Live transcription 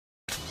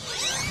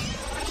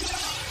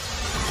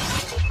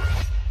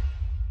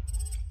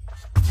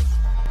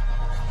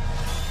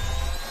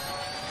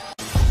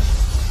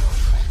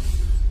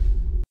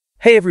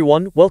Hey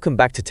everyone, welcome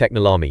back to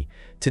Technolarmy.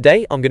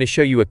 Today I'm going to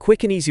show you a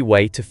quick and easy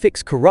way to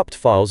fix corrupt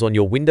files on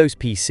your Windows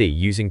PC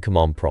using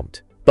command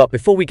prompt. But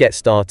before we get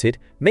started,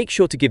 make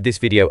sure to give this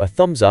video a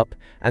thumbs up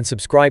and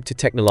subscribe to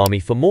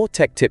Technolarmy for more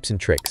tech tips and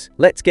tricks.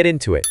 Let's get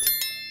into it.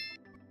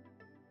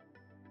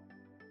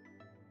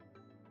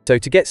 So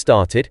to get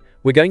started,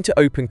 we're going to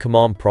open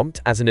command prompt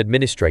as an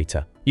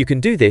administrator. You can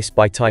do this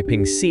by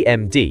typing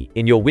CMD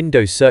in your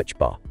Windows search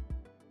bar.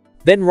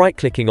 Then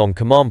right-clicking on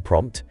command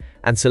prompt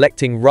and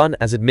selecting Run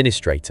as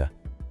Administrator.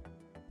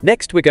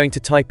 Next, we're going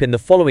to type in the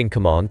following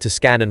command to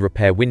scan and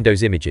repair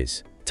Windows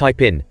images.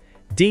 Type in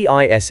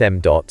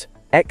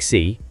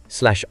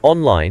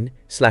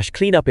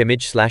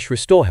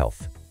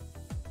DISM.exe/online/cleanupimage/Restorehealth.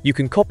 You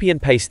can copy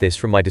and paste this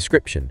from my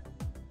description.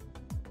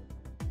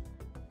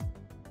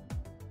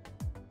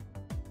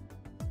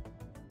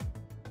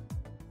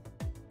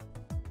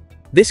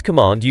 This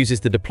command uses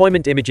the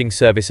Deployment Imaging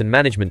Service and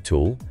Management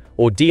Tool,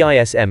 or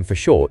DISM for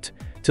short,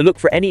 to look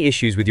for any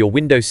issues with your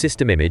Windows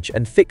system image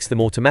and fix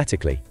them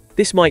automatically.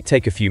 This might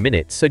take a few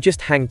minutes, so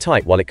just hang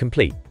tight while it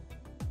completes.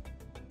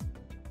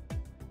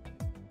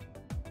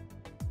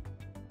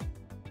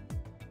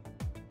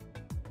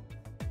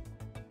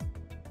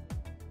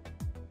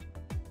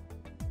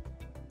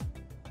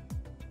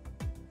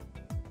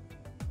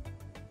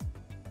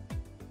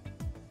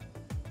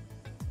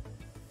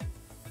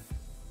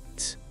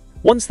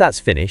 Once that's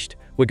finished,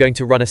 we're going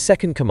to run a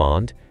second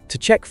command to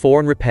check for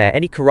and repair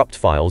any corrupt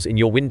files in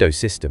your Windows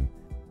system.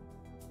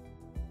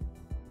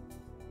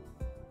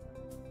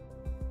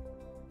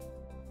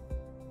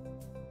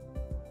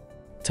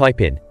 Type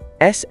in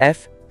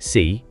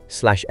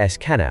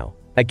SFC/scannow.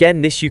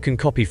 Again, this you can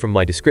copy from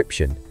my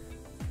description.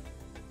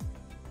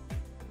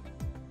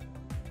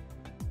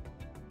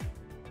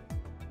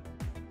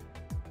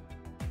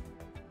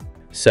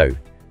 So,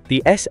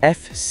 the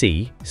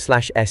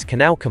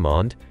SFC/scannow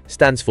command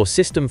stands for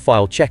System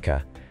File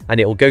Checker, and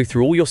it will go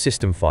through all your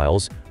system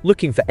files,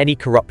 looking for any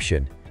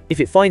corruption. If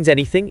it finds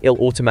anything, it'll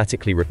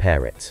automatically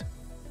repair it.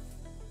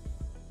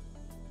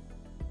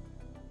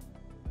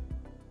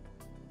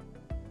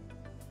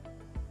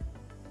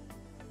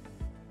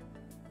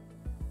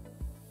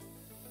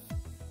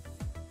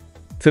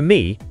 For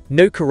me,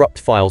 no corrupt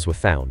files were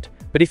found,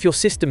 but if your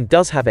system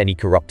does have any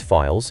corrupt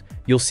files,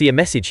 you'll see a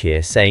message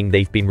here saying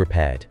they've been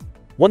repaired.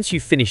 Once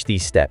you've finished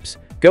these steps,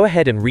 go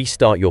ahead and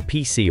restart your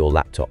PC or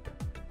laptop.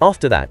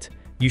 After that,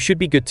 you should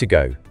be good to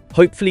go.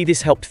 Hopefully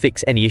this helped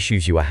fix any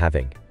issues you are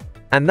having.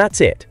 And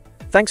that's it.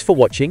 Thanks for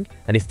watching,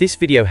 and if this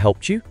video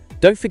helped you,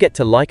 don't forget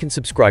to like and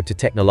subscribe to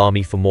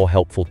Technolarmy for more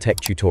helpful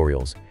tech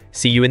tutorials.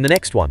 See you in the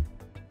next one.